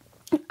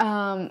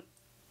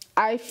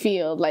I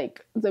feel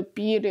like the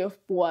beauty of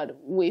what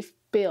we've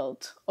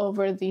built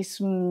over these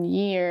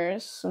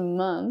years,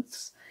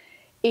 months,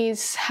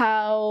 is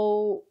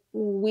how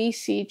we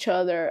see each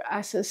other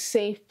as a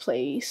safe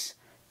place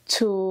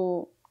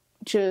to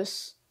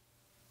just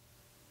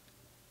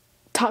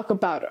talk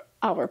about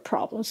our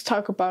problems,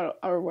 talk about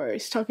our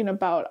worries, talking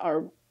about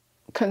our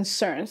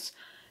concerns,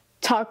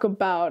 talk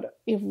about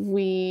if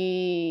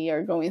we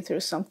are going through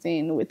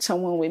something with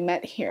someone we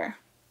met here,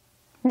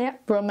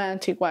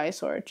 romantic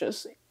wise, or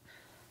just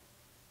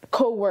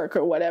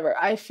co-worker, whatever.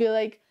 I feel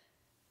like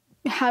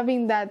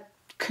having that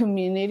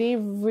community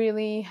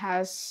really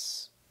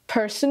has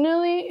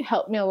personally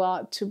helped me a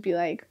lot to be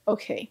like,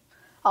 okay,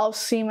 I'll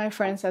see my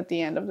friends at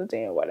the end of the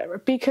day or whatever.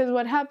 Because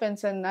what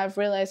happens, and I've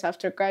realized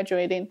after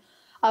graduating,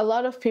 a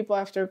lot of people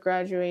after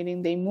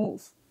graduating, they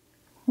move.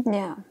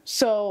 Yeah.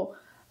 So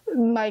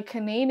my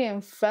Canadian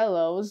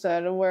fellows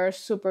that were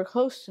super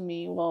close to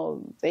me,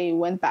 well, they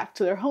went back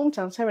to their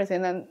hometowns,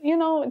 everything. And,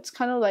 it's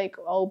kind of like,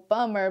 oh,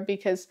 bummer,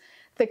 because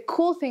the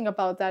cool thing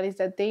about that is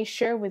that they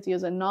share with you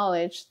the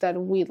knowledge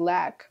that we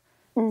lack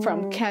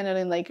from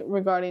Canada, like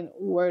regarding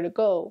where to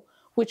go,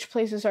 which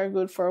places are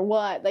good for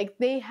what. Like,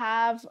 they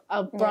have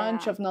a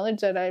bunch of knowledge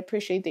that I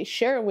appreciate they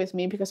share with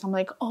me, because I'm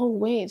like, oh,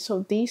 wait,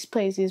 so this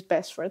place is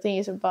best for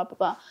these and blah, blah,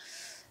 blah.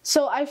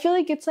 So I feel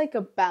like it's like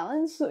a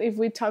balance. If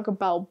we talk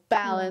about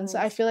balance,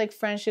 I feel like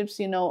friendships,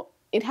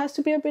 it has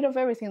to be a bit of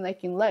everything.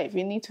 Like in life,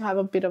 you need to have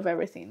a bit of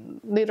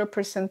everything, little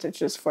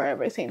percentages for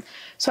everything.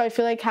 So I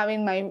feel like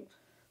having my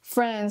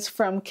friends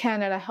from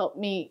Canada helped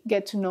me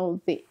get to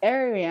know the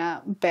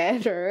area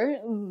better,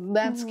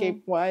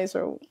 landscape-wise,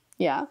 or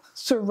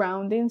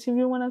surroundings, if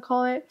you want to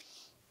call it.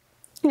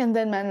 And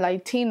then my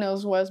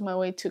Latinos was my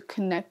way to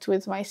connect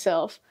with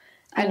myself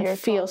and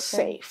feel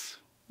safe.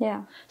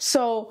 Yeah.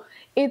 So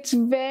it's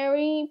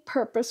very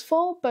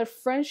purposeful, but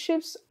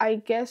friendships, I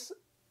guess,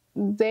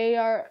 they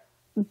are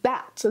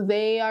that. So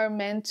they are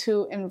meant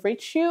to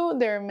enrich you.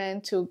 They're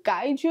meant to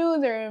guide you.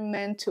 They're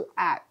meant to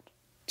add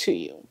to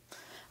you.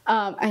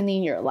 And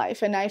in your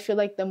life. And I feel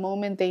like the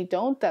moment they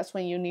don't, that's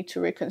when you need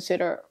to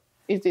reconsider,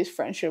 is this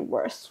friendship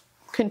worth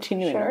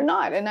continuing or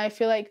not? And I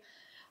feel like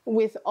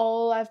with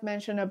all I've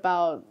mentioned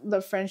about the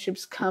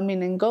friendships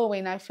coming and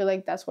going, I feel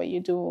like that's what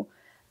you do.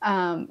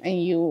 And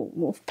you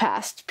move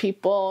past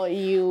people.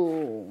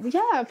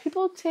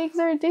 People take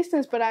their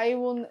distance, but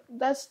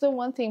that's the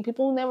one thing.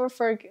 People never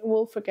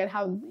will forget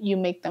how you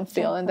make them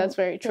feel. And that's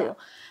very true. Yeah.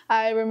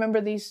 I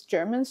remember this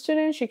German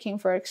student, she came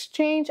for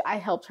exchange. I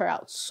helped her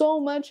out so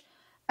much.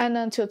 And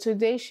until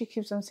today, she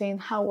keeps on saying,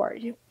 how are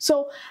you?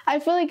 So I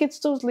feel like it's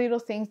those little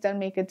things that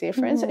make a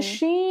difference.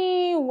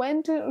 She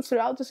went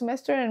throughout the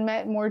semester and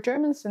met more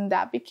Germans, and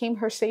that became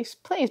her safe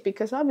place,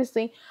 because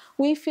obviously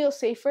we feel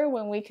safer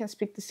when we can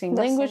speak the same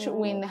language,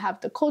 we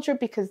have the culture,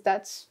 because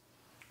that's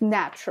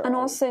natural. And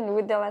also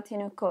with the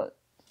Latino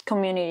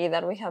community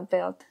that we have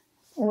built,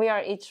 we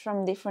are each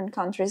from different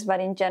countries,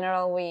 but in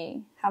general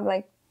we have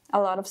like a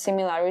lot of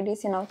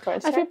similarities in our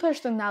culture. I feel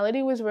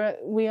personality was where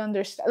we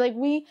understand. Like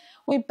we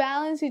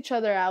balance each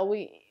other out.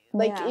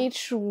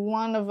 Each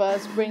one of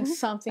us brings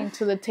something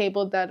to the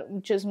table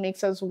that just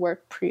makes us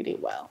work pretty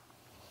well.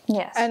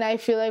 Yes. And I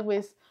feel like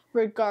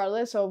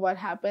regardless of what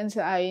happens,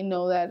 I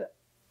know that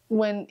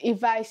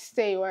if I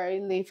stay where I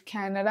live,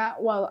 Canada,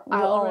 what You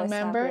I'll always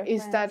remember have your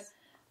is that friends.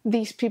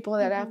 these people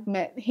that I've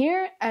met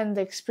here and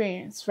the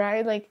experience,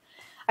 right? Like,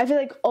 I feel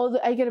like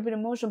I get a bit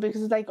emotional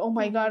because it's like, oh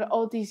my God,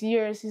 all these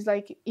years is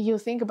like, you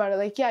think about it,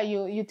 like, yeah,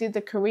 you did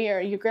the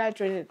career, you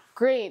graduated,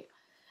 great.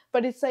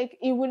 But it's like,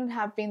 it wouldn't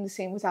have been the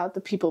same without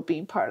the people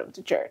being part of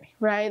the journey,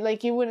 right?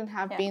 Like, it wouldn't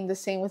have been the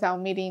same without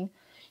meeting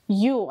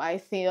you. I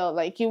feel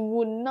like it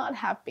would not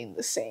have been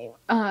the same.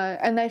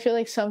 And I feel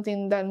like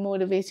something that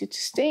motivates you to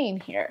stay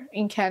in here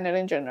in Canada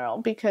in general,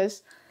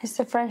 because It's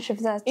the friendship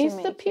that you it's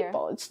make the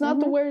people. here. It's not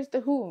the where, it's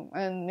the who.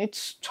 And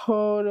it's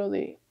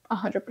totally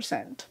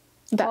 100%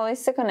 that. Well,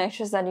 it's the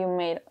connections that you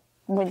made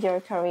with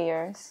your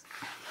careers,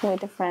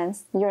 with the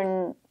friends,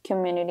 your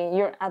community,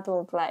 your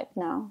adult life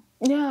now.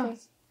 Yeah.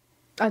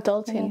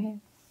 Adulting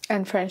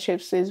and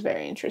friendships is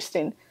very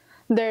interesting.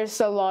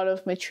 There's a lot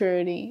of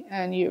maturity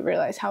and you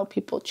realize how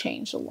people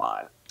change a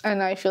lot.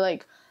 And I feel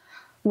like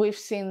we've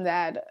seen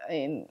that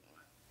in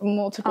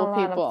multiple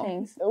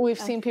people. We've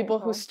seen people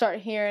who start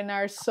here and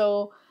are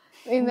so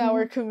in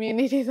our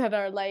community that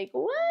are like,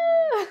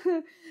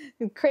 wow,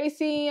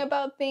 crazy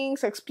about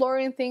things,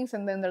 exploring things,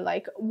 and then they're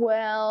like,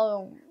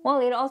 well,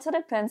 it also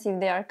depends if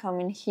they are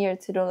coming here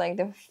to do like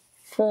the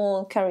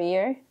full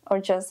career or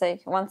just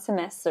like one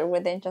semester where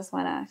they just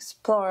want to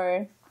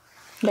explore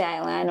the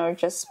island or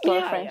just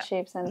explore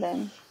friendships and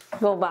then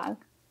go back,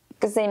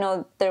 because they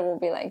know there will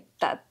be like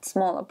that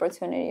small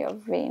opportunity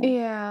of being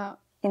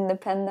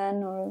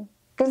independent, or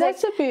because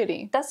that's a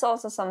beauty. That's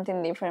also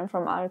something different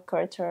from our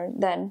culture.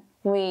 Then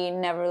we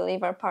never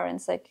leave our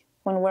parents. Like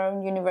when we're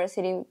in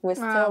university, we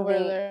still we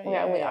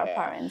are with our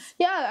parents.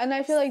 Yeah, and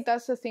I feel like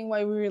that's the thing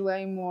why we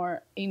rely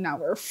more in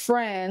our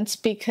friends,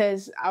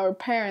 because our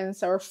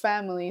parents, our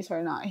families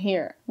are not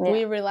here.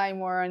 We rely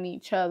more on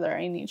each other,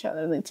 in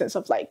the sense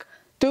of like,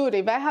 dude,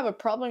 if I have a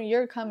problem,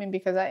 you're coming,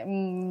 because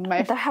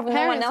my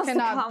parents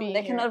cannot be here.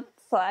 They cannot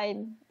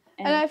fly.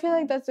 And I feel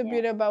like that's the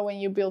beauty about when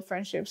you build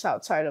friendships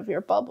outside of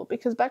your bubble,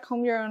 because back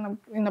home you're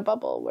in a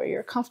bubble where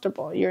you're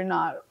comfortable. You're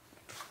not.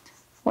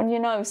 When you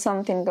know if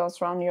something goes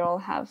wrong, you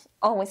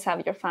always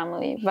have your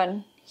family. But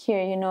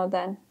here, you know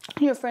that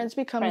your friends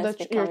become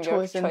your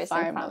chosen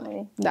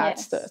family.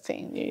 That's the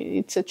thing.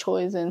 It's a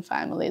chosen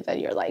family that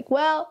you're like,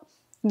 well,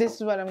 this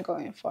is what I'm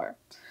going for.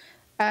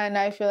 And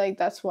I feel like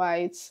that's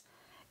why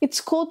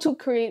it's cool to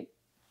create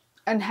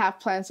and have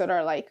plans that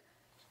are like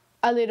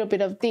a little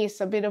bit of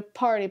this, a bit of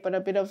party, but a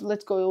bit of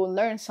let's go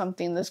learn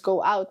something, let's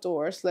go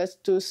outdoors, let's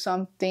do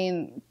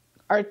something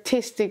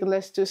artistic,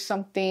 let's do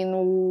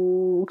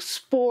something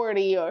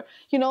sporty, or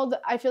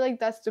I feel like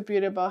that's the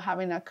beauty about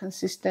having a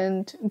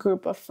consistent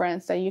group of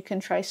friends, that you can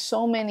try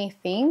so many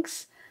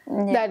things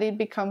that it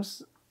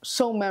becomes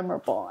so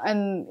memorable.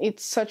 And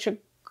it's such a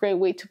great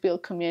way to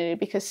build community,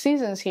 because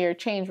seasons here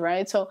change,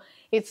 right? So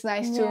it's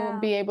nice to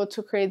be able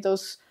to create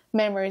those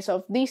memories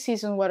of this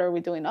season, what are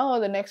we doing? Oh,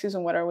 the next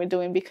season, what are we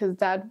doing? Because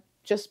that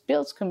just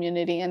builds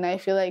community. And I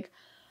feel like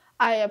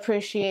I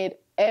appreciate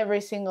every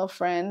single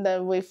friend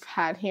that we've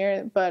had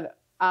here, but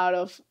out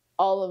of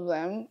all of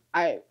them,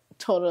 I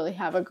totally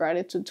have a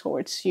gratitude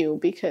towards you,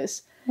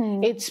 because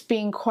it's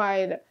been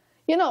quite,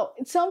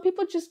 some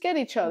people just get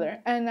each other.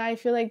 And I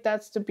feel like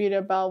that's the beauty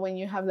about when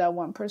you have that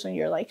one person,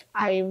 you're like,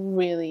 I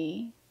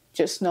really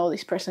just know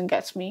this person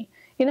gets me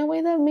in a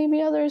way that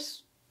maybe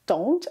others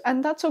don't,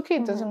 and that's okay.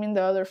 It doesn't mean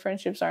the other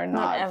friendships are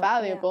not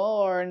valuable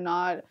or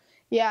not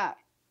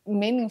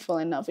meaningful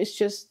enough. It's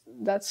just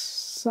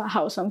that's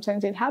how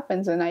sometimes it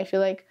happens. And I feel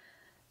like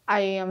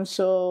I am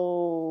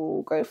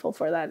so grateful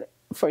for that,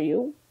 for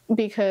you,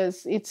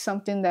 because it's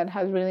something that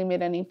has really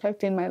made an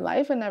impact in my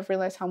life, and I've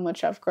realized how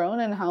much I've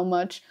grown and how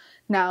much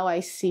now I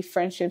see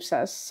friendships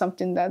as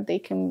something that they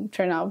can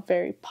turn out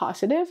very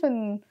positive.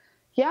 And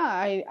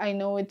I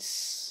know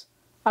it's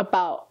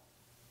about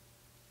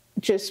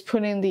just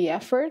putting the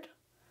effort,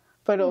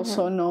 but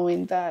also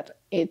knowing that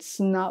it's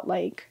not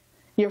like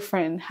your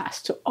friend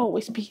has to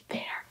always be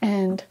there.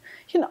 And,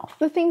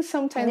 the things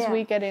sometimes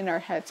we get in our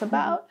heads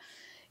about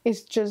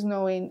is just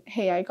knowing,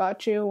 hey, I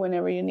got you.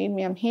 Whenever you need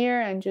me, I'm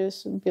here. And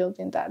just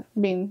building that,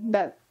 being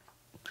that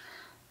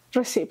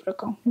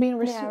reciprocal, being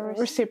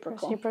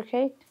reciprocal.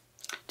 Reciprocate.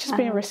 Just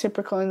being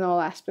reciprocal in all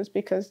aspects,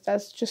 because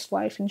that's just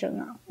life in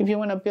general. If you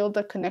want to build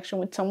a connection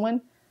with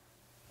someone,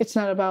 it's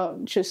not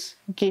about just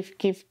give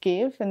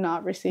and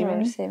not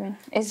receiving.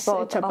 It's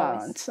both. It's a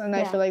balance. And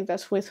I feel like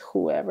that's with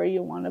whoever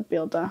you want to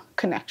build a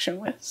connection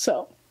with.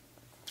 So,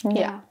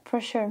 yeah, for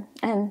sure.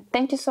 And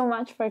thank you so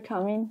much for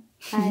coming.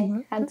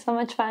 I had so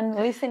much fun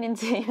listening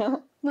to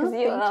you, because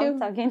you love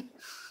talking.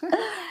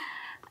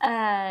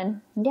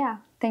 And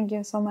thank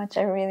you so much.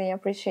 I really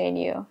appreciate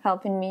you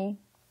helping me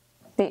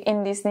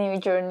in this new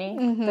journey,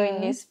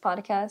 doing this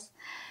podcast.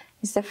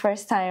 It's the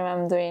first time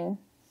I'm doing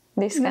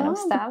this kind of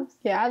stuff.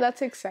 Yeah,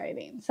 that's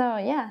exciting. So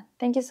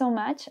thank you so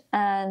much.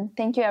 And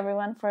thank you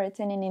everyone for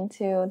tuning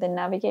into the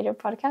Navigator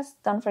podcast.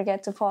 Don't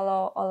forget to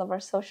follow all of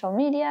our social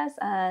medias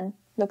and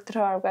look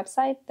through our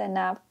website,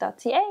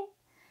 thenav.ca.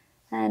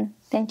 And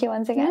thank you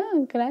once again.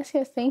 Yeah,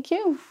 gracias. Thank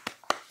you.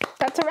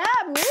 That's a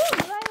wrap.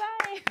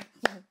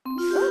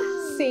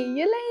 Bye-bye. See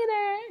you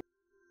later.